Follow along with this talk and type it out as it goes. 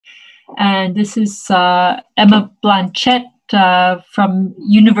and this is Emma Blanchette from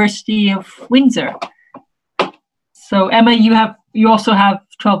University of Windsor. So Emma, you also have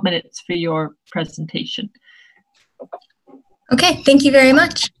 12 minutes for your presentation. Okay, thank you very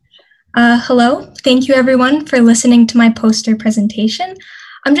much. Hello, thank you everyone for listening to my poster presentation.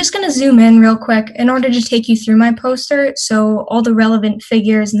 I'm just going to zoom in real quick in order to take you through my poster so all the relevant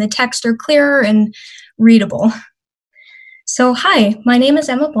figures and the text are clearer and readable. So hi, my name is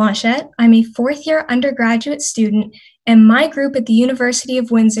Emma Blanchette. I'm a fourth-year undergraduate student, and my group at the University of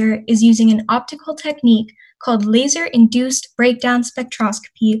Windsor is using an optical technique called Laser-Induced Breakdown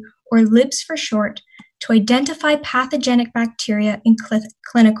Spectroscopy, or LIBS for short, to identify pathogenic bacteria in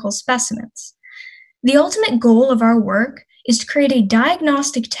clinical specimens. The ultimate goal of our work is to create a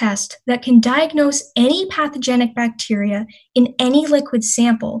diagnostic test that can diagnose any pathogenic bacteria in any liquid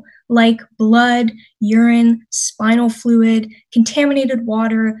sample, like blood, urine, spinal fluid, contaminated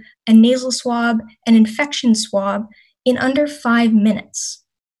water, a nasal swab, an infection swab, in under 5 minutes.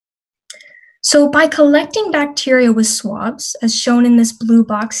 So by collecting bacteria with swabs, as shown in this blue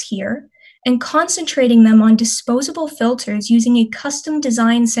box here, and concentrating them on disposable filters using a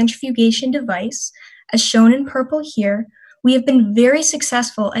custom-designed centrifugation device, as shown in purple here, we have been very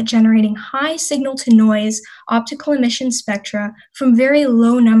successful at generating high signal-to-noise optical emission spectra from very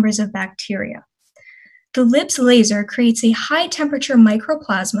low numbers of bacteria. The LIBS laser creates a high-temperature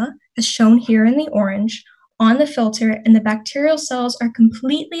microplasma, as shown here in the orange, on the filter, and the bacterial cells are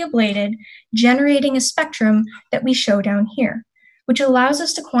completely ablated, generating a spectrum that we show down here, which allows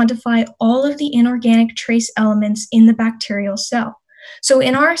us to quantify all of the inorganic trace elements in the bacterial cell. So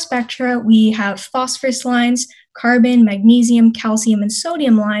in our spectra, we have phosphorus lines, carbon, magnesium, calcium, and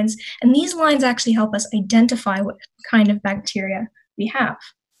sodium lines, and these lines actually help us identify what kind of bacteria we have.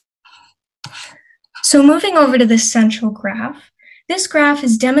 So moving over to this central graph, this graph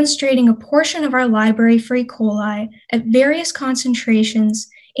is demonstrating a portion of our library for E. coli at various concentrations,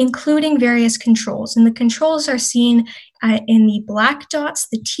 including various controls. And the controls are seen in the black dots,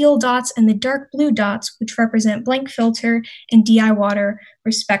 the teal dots, and the dark blue dots, which represent blank filter and DI water,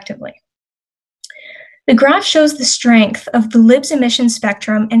 respectively. The graph shows the strength of the LIBS emission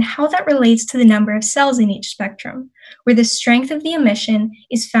spectrum and how that relates to the number of cells in each spectrum, where the strength of the emission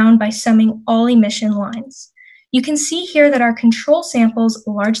is found by summing all emission lines. You can see here that our control samples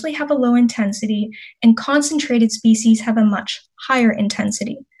largely have a low intensity, and concentrated species have a much higher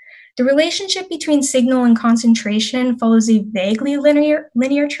intensity. The relationship between signal and concentration follows a vaguely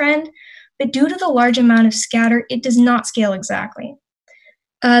linear trend, but due to the large amount of scatter, it does not scale exactly.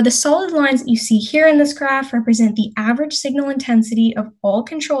 The solid lines that you see here in this graph represent the average signal intensity of all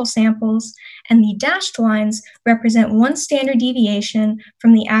control samples, and the dashed lines represent one standard deviation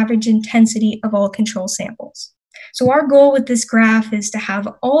from the average intensity of all control samples. So our goal with this graph is to have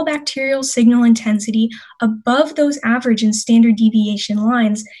all bacterial signal intensity above those average and standard deviation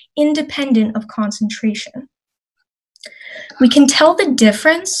lines, independent of concentration. We can tell the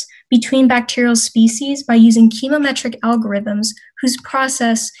difference between bacterial species by using chemometric algorithms whose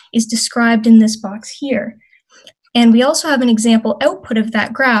process is described in this box here. And we also have an example output of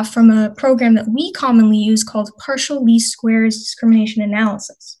that graph from a program that we commonly use called partial least squares discrimination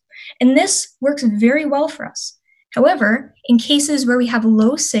analysis. And this works very well for us. However, in cases where we have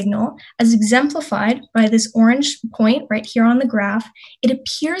low signal, as exemplified by this orange point right here on the graph, it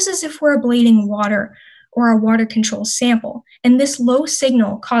appears as if we're ablating water or a water control sample, and this low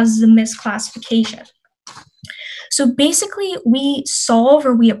signal causes a misclassification. So basically, we solve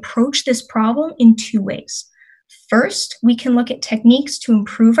or we approach this problem in 2 ways. First, we can look at techniques to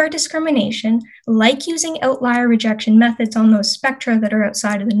improve our discrimination, like using outlier rejection methods on those spectra that are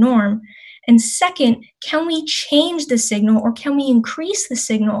outside of the norm. And second, can we change the signal or can we increase the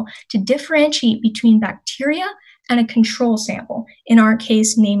signal to differentiate between bacteria and a control sample, in our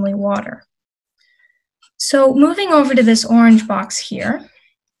case, namely water? So moving over to this orange box here,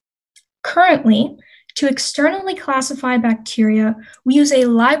 currently, to externally classify bacteria, we use a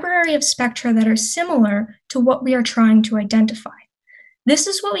library of spectra that are similar to what we are trying to identify. This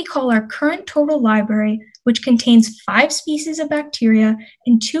is what we call our current total library, which contains 5 species of bacteria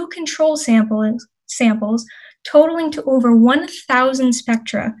and 2 control samples, totaling to over 1,000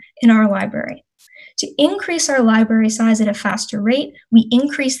 spectra in our library. To increase our library size at a faster rate, we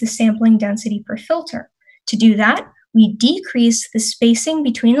increase the sampling density per filter. To do that, we decrease the spacing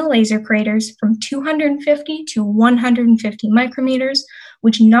between the laser craters from 250 to 150 micrometers,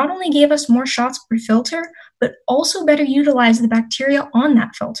 which not only gave us more shots per filter, but also better utilize the bacteria on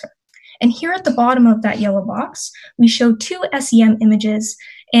that filter. And here at the bottom of that yellow box, we show 2 SEM images,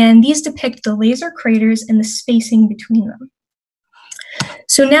 and these depict the laser craters and the spacing between them.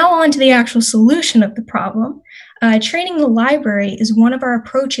 So now on to the actual solution of the problem. Training the library is one of our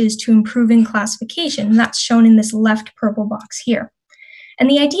approaches to improving classification, and that's shown in this left purple box here. And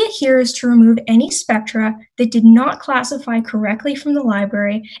the idea here is to remove any spectra that did not classify correctly from the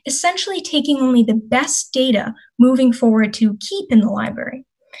library, essentially taking only the best data moving forward to keep in the library.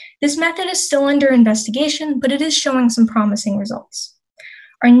 This method is still under investigation, but it is showing some promising results.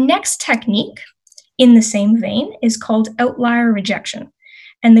 Our next technique in the same vein is called outlier rejection.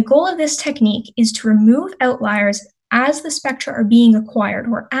 And the goal of this technique is to remove outliers as the spectra are being acquired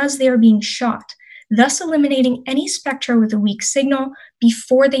or as they are being shot, thus eliminating any spectra with a weak signal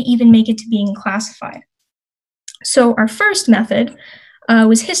before they even make it to being classified. So our first method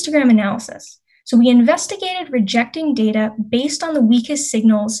was histogram analysis. So we investigated rejecting data based on the weakest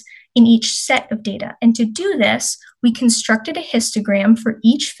signals in each set of data. And to do this, we constructed a histogram for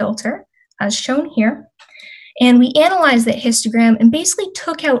each filter, as shown here. And we analyzed that histogram and basically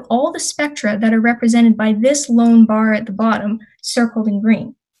took out all the spectra that are represented by this lone bar at the bottom, circled in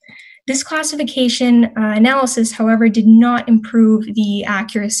green. This classification analysis, however, did not improve the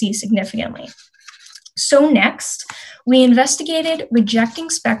accuracy significantly. So next, we investigated rejecting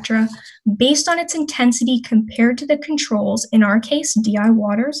spectra based on its intensity compared to the controls, in our case, DI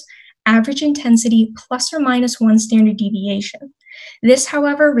waters, average intensity plus or minus 1 standard deviation. This,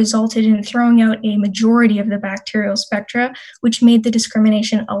 however, resulted in throwing out a majority of the bacterial spectra, which made the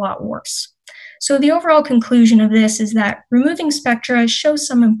discrimination a lot worse. So the overall conclusion of this is that removing spectra shows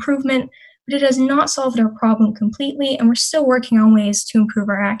some improvement, but it has not solved our problem completely, and we're still working on ways to improve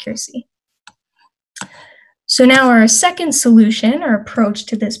our accuracy. So now our second solution or approach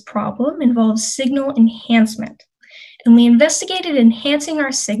to this problem involves signal enhancement. And we investigated enhancing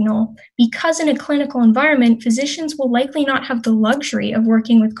our signal because in a clinical environment, physicians will likely not have the luxury of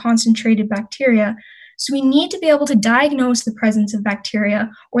working with concentrated bacteria. So we need to be able to diagnose the presence of bacteria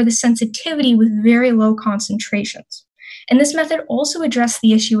or the sensitivity with very low concentrations. And this method also addressed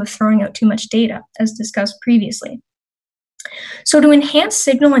the issue of throwing out too much data, as discussed previously. So to enhance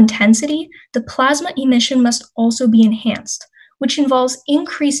signal intensity, the plasma emission must also be enhanced, which involves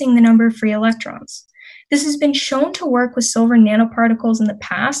increasing the number of free electrons. This has been shown to work with silver nanoparticles in the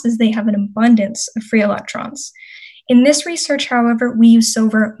past as they have an abundance of free electrons. In this research, however, we use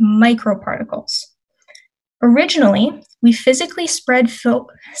silver microparticles. Originally, we physically spread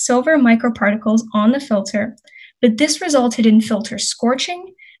silver microparticles on the filter, but this resulted in filter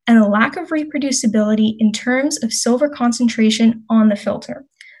scorching and a lack of reproducibility in terms of silver concentration on the filter.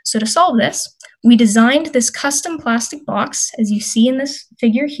 So to solve this, we designed this custom plastic box, as you see in this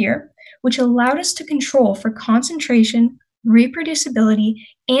figure here, which allowed us to control for concentration, reproducibility,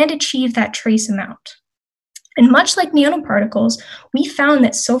 and achieve that trace amount. And much like nanoparticles, we found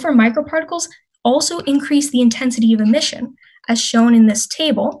that silver microparticles also increase the intensity of emission, as shown in this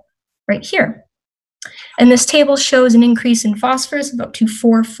table right here. And this table shows an increase in phosphorus of up to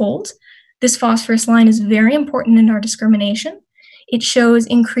 4-fold. This phosphorus line is very important in our discrimination. It shows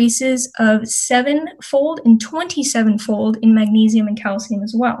increases of 7-fold and 27-fold in magnesium and calcium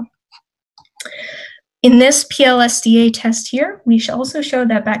as well. In this PLSDA test here, we also show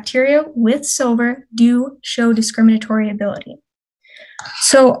that bacteria with silver do show discriminatory ability.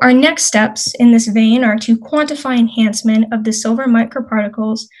 So our next steps in this vein are to quantify enhancement of the silver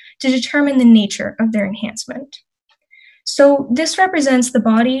microparticles to determine the nature of their enhancement. So this represents the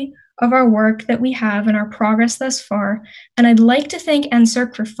body of our work that we have and our progress thus far, and I'd like to thank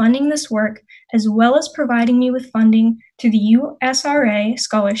NSERC for funding this work, as well as providing me with funding through the USRA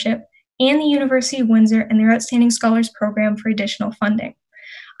scholarship and the University of Windsor and their Outstanding Scholars Program for additional funding.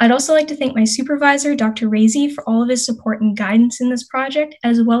 I'd also like to thank my supervisor, Dr. Rehse, for all of his support and guidance in this project,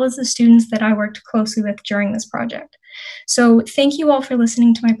 as well as the students that I worked closely with during this project. So thank you all for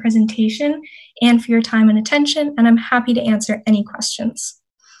listening to my presentation and for your time and attention, and I'm happy to answer any questions.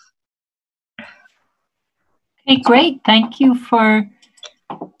 Okay, great. Thank you for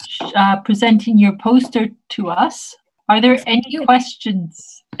presenting your poster to us. Are there any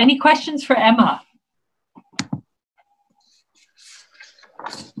questions? Any questions for Emma?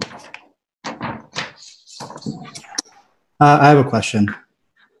 I have a question.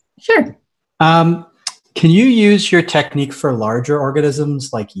 Sure. Can you use your technique for larger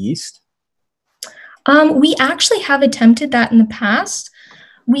organisms like yeast? We actually have attempted that in the past.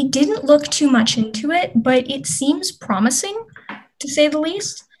 We didn't look too much into it, but it seems promising, to say the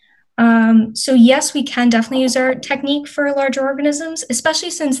least. So yes, we can definitely use our technique for larger organisms,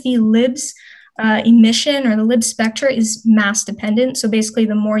 especially since the LIBS emission or the LIBS spectra is mass dependent. So basically,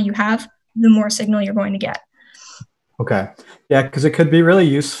 the more you have, the more signal you're going to get. Okay. Yeah, because it could be really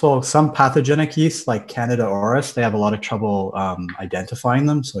useful. Some pathogenic yeasts, like Candida auris, they have a lot of trouble identifying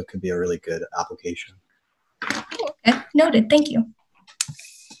them, so it could be a really good application. Okay, noted. Thank you.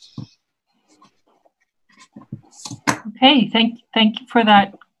 Okay, thank you for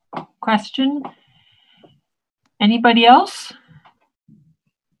that question. Anybody else?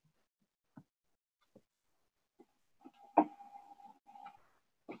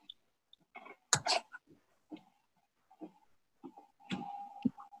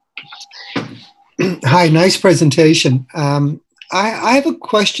 Hi, nice presentation. I have a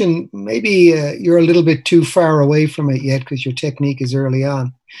question. Maybe you're a little bit too far away from it yet because your technique is early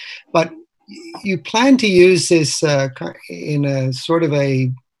on. But you plan to use this in a sort of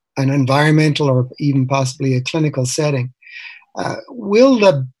an environmental or even possibly a clinical setting. Will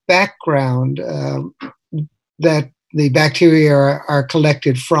the background that the bacteria are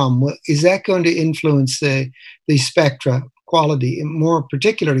collected from, is that going to influence the spectra quality? More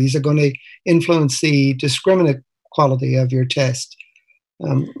particularly, is it going to influence the discriminant quality of your test?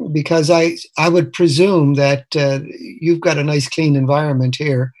 Because I would presume that you've got a nice clean environment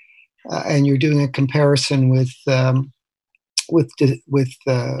here, and you're doing a comparison with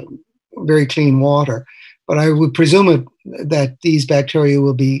very clean water. But I would presume that these bacteria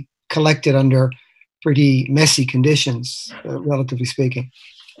will be collected under pretty messy conditions, relatively speaking.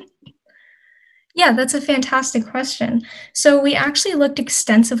 Yeah, that's a fantastic question. So we actually looked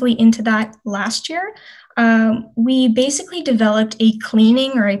extensively into that last year. We basically developed a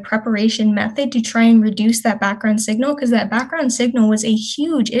cleaning or a preparation method to try and reduce that background signal, because that background signal was a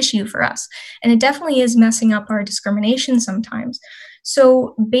huge issue for us. And it definitely is messing up our discrimination sometimes.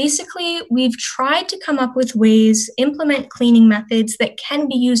 So basically, we've tried to come up with ways, implement cleaning methods that can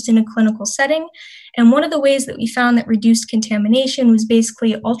be used in a clinical setting. And one of the ways that we found that reduced contamination was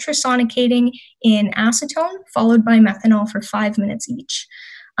basically ultrasonicating in acetone, followed by methanol for 5 minutes each.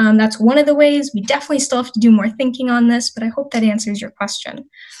 That's one of the ways. We definitely still have to do more thinking on this, but I hope that answers your question.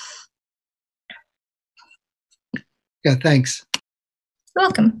 Yeah, thanks. You're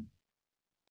welcome.